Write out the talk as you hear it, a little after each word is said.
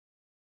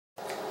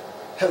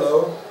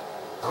Hello,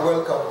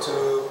 welcome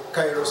to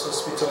Kairos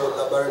Hospital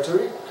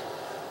Laboratory,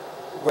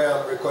 where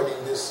I'm recording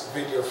this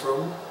video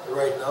from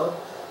right now.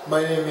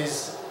 My name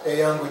is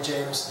Eyangu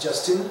James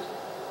Justin.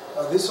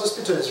 This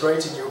hospital is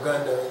right in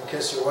Uganda, in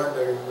case you're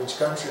wondering which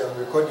country I'm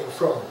recording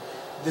from.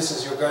 This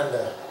is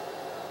Uganda,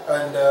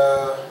 and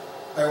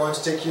I want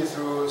to take you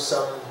through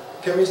some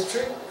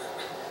chemistry,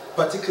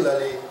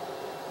 particularly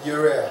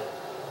urea,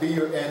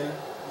 BUN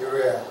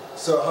urea.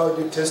 So how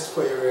do you test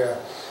for urea?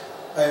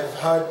 I've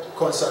had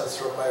concerns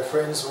from my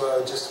friends who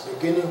are just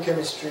beginning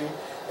chemistry,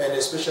 and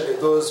especially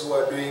those who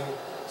are doing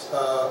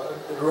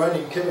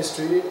running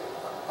chemistry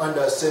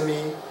under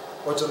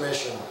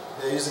semi-automation.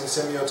 They're using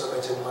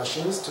semi-automated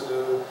machines to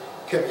do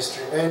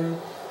chemistry,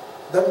 and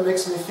that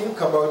makes me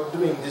think about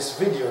doing this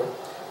video.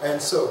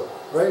 And so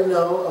right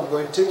now I'm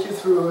going to take you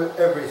through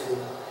everything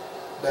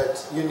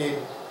that you need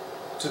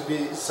to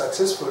be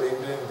successful in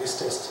doing this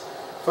test.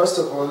 First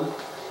of all,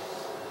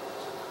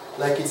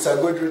 like it's a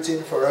good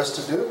routine for us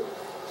to do,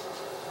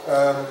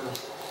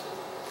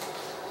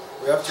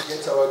 we have to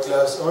get our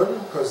gloves on,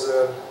 because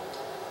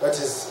that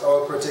is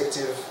our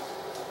protective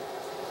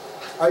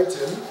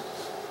item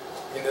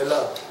in the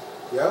lab.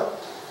 Yeah?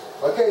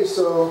 Okay,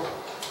 so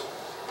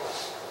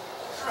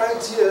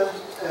right here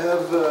I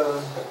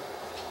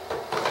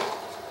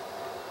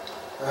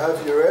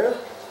have urea.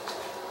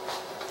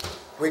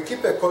 We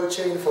keep a cold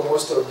chain for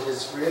most of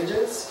these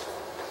reagents.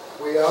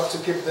 We have to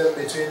keep them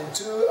between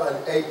 2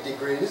 and 8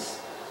 degrees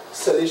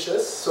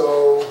Celsius,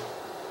 so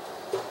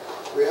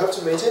we have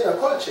to maintain a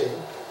cold chain.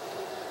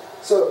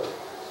 So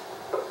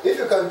if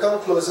you can come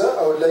closer,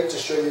 I would like to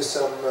show you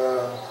some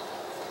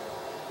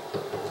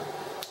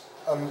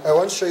I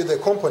want to show you the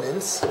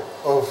components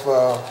of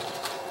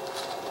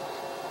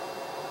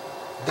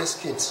this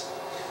kit.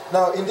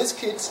 Now in this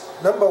kit,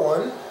 number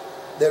one,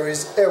 there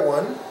is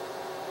A1,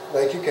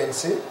 like you can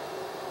see,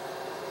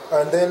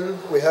 and then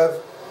we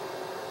have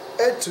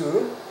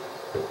A2,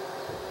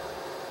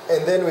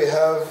 and then we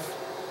have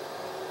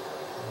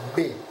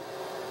B,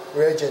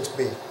 reagent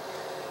B.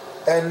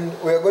 And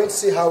we are going to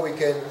see how we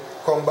can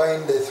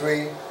combine the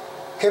three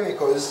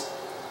chemicals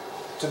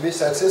to be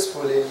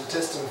successful in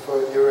testing for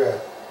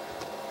urea.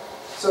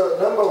 So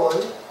number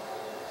one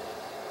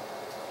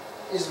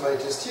is my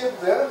test tube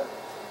there,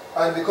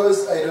 and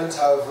because I don't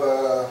have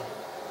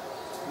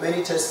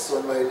many tests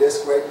on my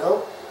desk right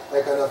now,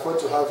 I can afford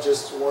to have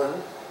just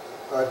one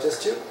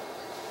test tube.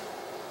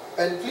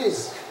 And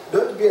please,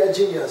 don't be a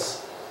genius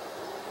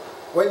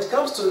when it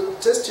comes to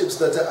test tubes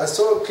that are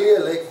so clear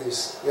like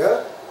this.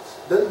 Yeah,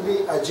 don't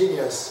be a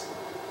genius.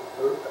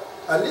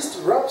 At least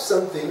wrap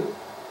something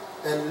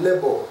and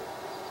label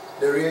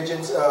the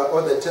reagents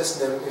or the test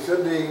name. If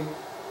you're doing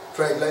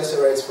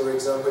triglycerides, for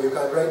example, you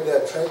can write there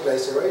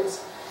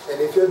triglycerides,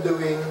 and if you're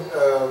doing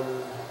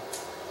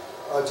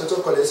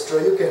total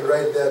cholesterol, you can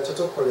write there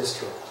total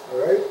cholesterol. All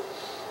right.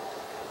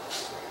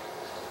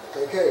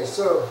 Okay,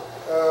 so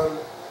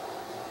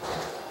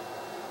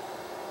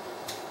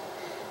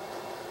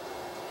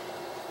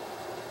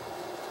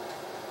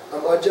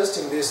I'm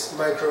adjusting this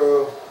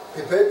micro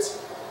pipette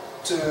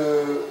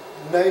to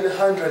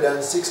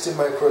 960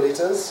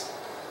 microliters.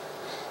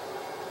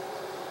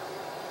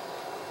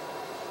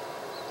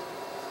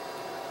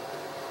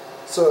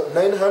 So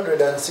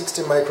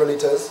 960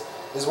 microliters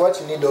is what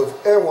you need of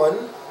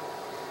A1,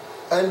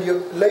 and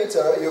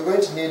later you're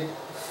going to need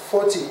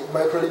 40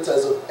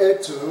 microliters of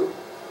A2,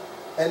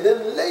 and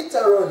then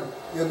later on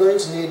you're going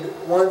to need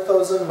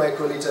 1000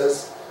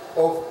 microliters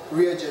of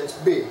reagent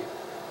B.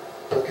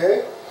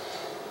 Okay?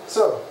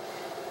 So,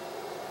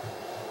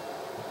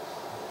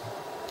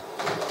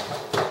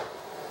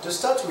 to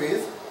start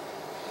with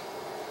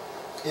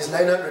is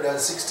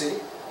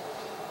 960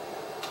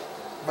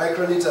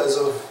 microliters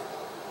of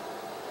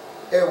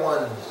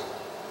A1.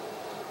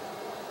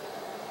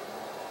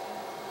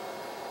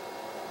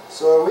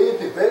 So we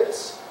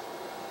pipette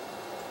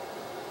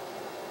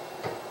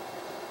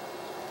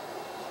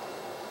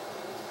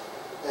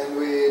and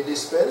we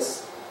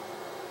dispense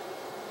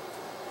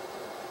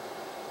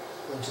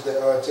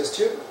into our test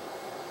tube.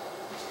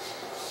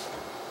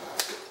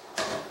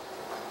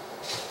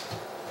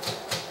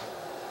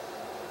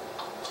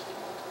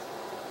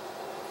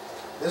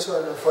 This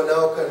one for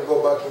now can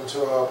go back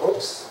into our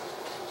box,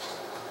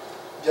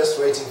 just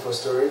waiting for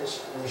storage.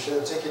 We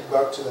should take it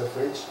back to the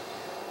fridge.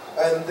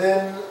 And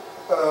then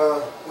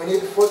we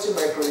need 40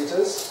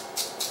 microliters.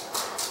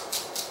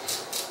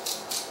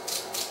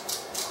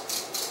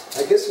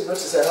 I guess you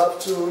notice I have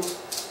two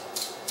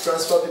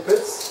transfer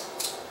pipettes.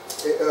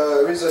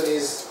 Reason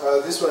is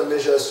this one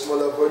measures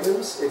smaller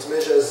volumes. It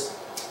measures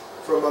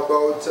from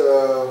about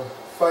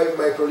 5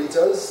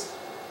 microliters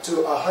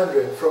to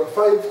 100, from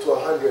 5 to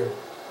 100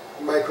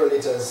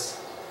 microliters.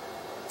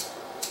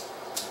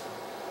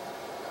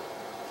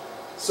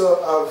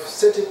 So I've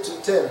set it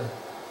to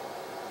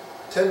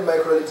 10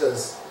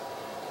 microliters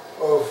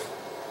of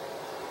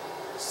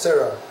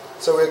Sera.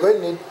 So we're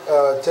going to need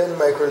 10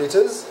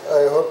 microliters.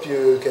 I hope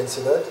you can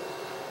see that.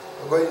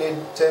 We're going to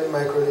need 10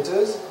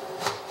 microliters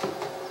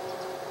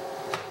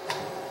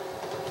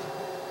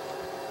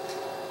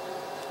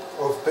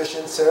of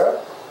patient Sarah.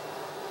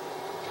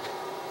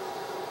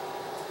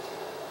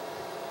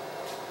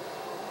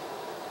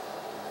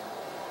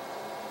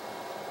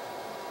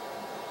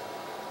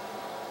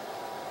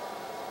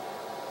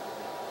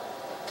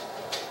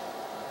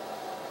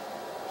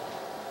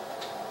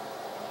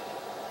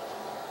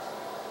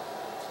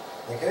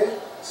 Okay,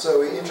 so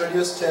we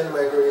introduce 10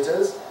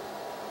 microliters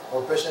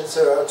of patient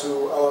Sarah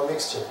to our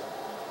mixture.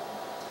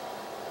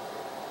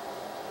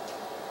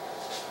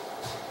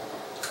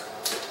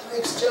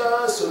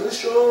 Mixture,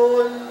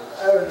 solution,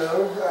 I don't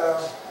know,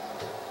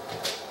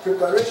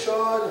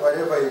 preparation,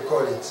 whatever you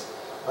call it.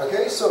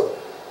 Okay, so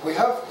we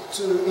have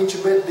to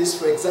intubate this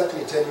for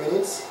exactly 10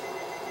 minutes.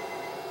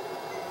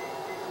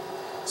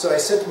 So I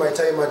set my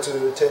timer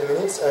to 10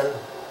 minutes and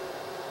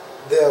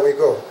there we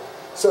go.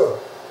 So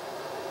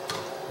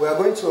we are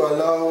going to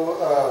allow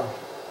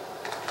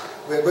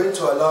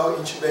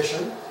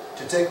intubation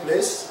to take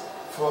place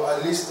for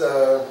at least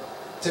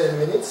 10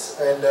 minutes,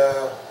 and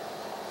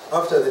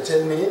after the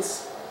 10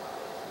 minutes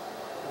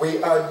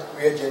we add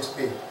reagent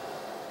B.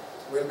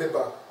 We'll be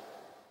back.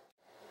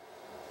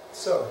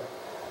 So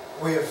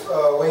we've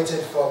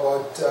waited for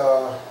about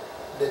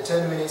the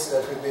 10 minutes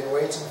that we've been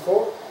waiting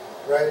for.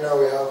 Right now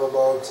we have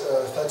about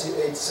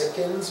 38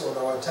 seconds on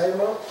our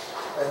timer,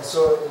 and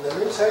so in the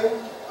meantime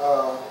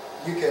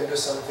you can do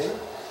something.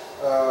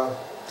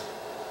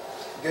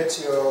 Get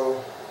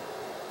your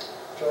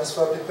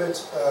transfer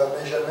pipette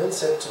measurement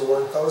set to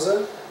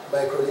 1000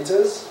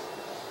 microliters.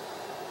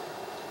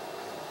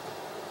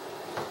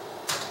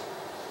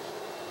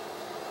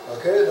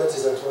 Okay, that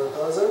is at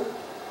 1000.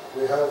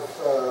 We have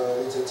a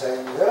little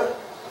time there.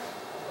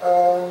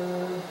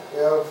 We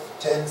have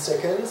 10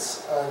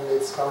 seconds and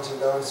it's counting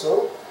down,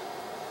 so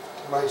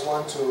you might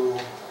want to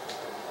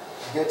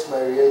get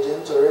my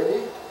reagent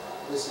already.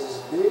 This is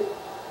B.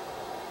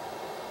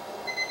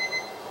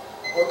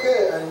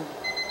 Okay, and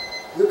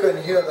you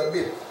can hear the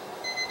beep.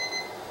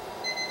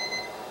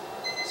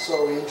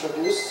 So we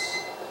introduce.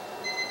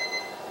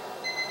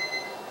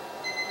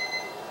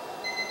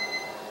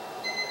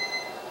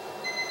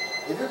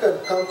 If you can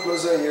come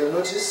closer, you'll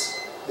notice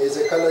there is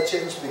a color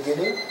change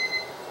beginning.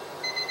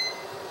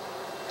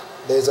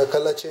 There is a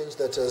color change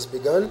that has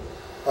begun,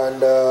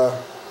 and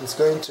it's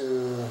going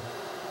to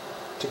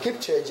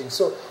keep changing.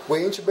 So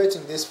we're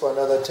intubating this for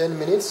another 10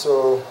 minutes.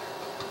 So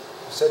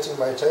setting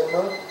my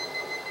timer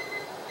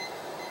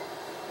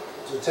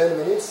to 10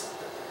 minutes,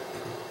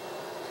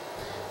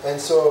 and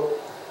so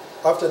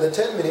after the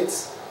 10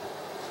 minutes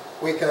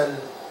we can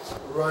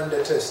run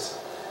the test,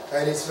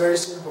 and it's very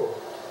simple.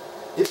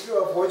 If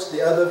you have watched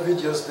the other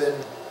videos, then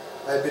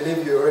I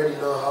believe you already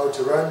know how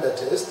to run the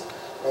test,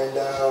 and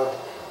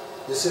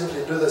you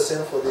simply do the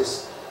same for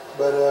this.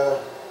 But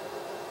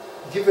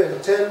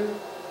given 10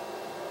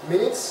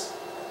 minutes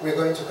we're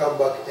going to come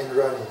back and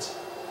run it.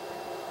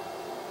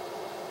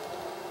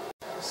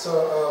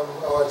 So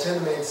our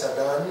 10 minutes are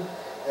done,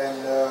 and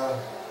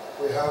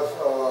we have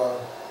our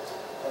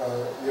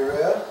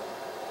urea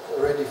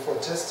ready for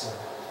testing.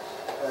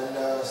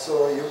 And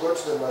so you go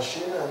to the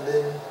machine and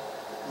then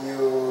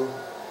you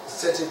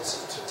set it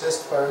to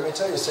test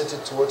parameter, you set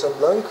it to water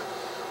blank,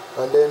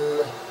 and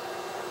then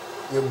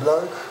you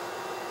blank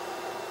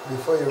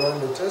before you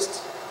run the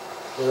test.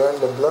 You run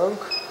the blank.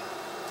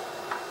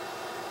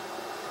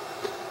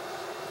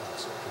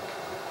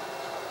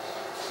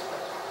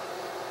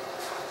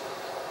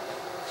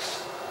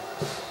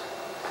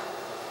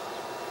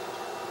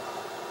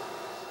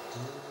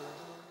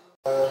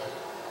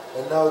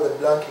 And now the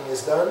blanking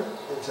is done.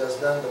 It has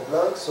done the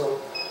blank. So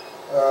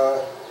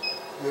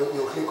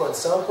you click on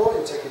sample,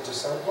 you take it to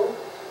sample,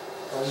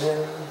 and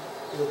then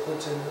you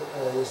put in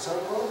your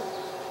sample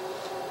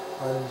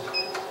and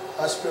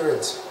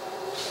aspirate.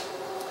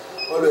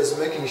 Always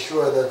making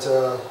sure that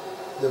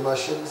the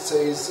machine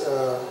says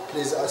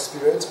please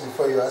aspirate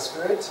before you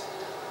aspirate.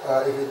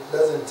 If it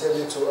doesn't tell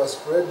you to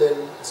aspirate, then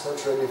it's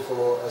not ready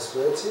for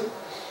aspirating.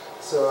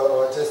 So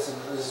our test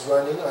is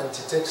running, and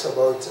it takes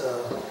about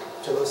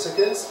 12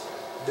 seconds.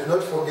 Do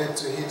not forget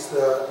to hit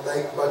the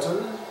like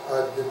button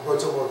at the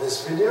bottom of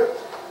this video,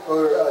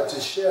 or to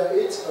share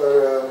it,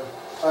 or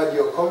add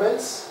your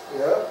comments.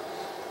 Yeah.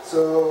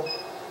 So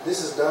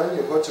this is done.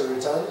 You go to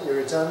return. You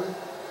return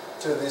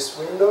to this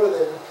window.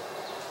 Then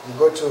you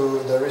go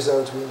to the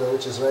result window,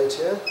 which is right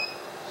here,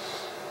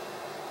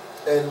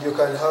 and you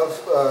can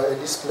have a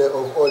display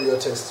of all your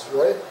tests.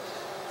 Right.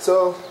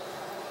 So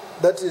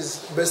that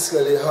is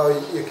basically how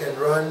you can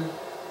run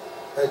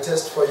a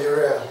test for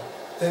urea.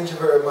 Thank you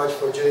very much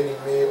for joining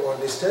me on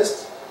this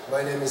test.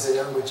 My name is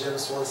Eyangu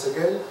James once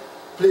again.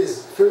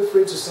 Please feel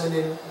free to send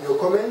in your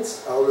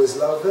comments. I always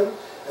love them.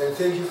 And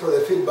thank you for the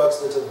feedbacks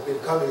that have been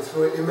coming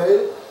through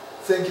email.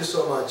 Thank you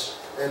so much.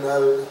 And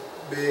I'll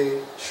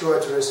be sure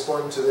to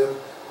respond to them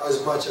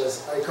as much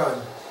as I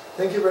can.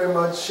 Thank you very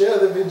much. Share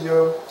the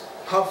video.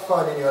 Have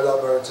fun in your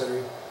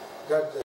laboratory. God bless.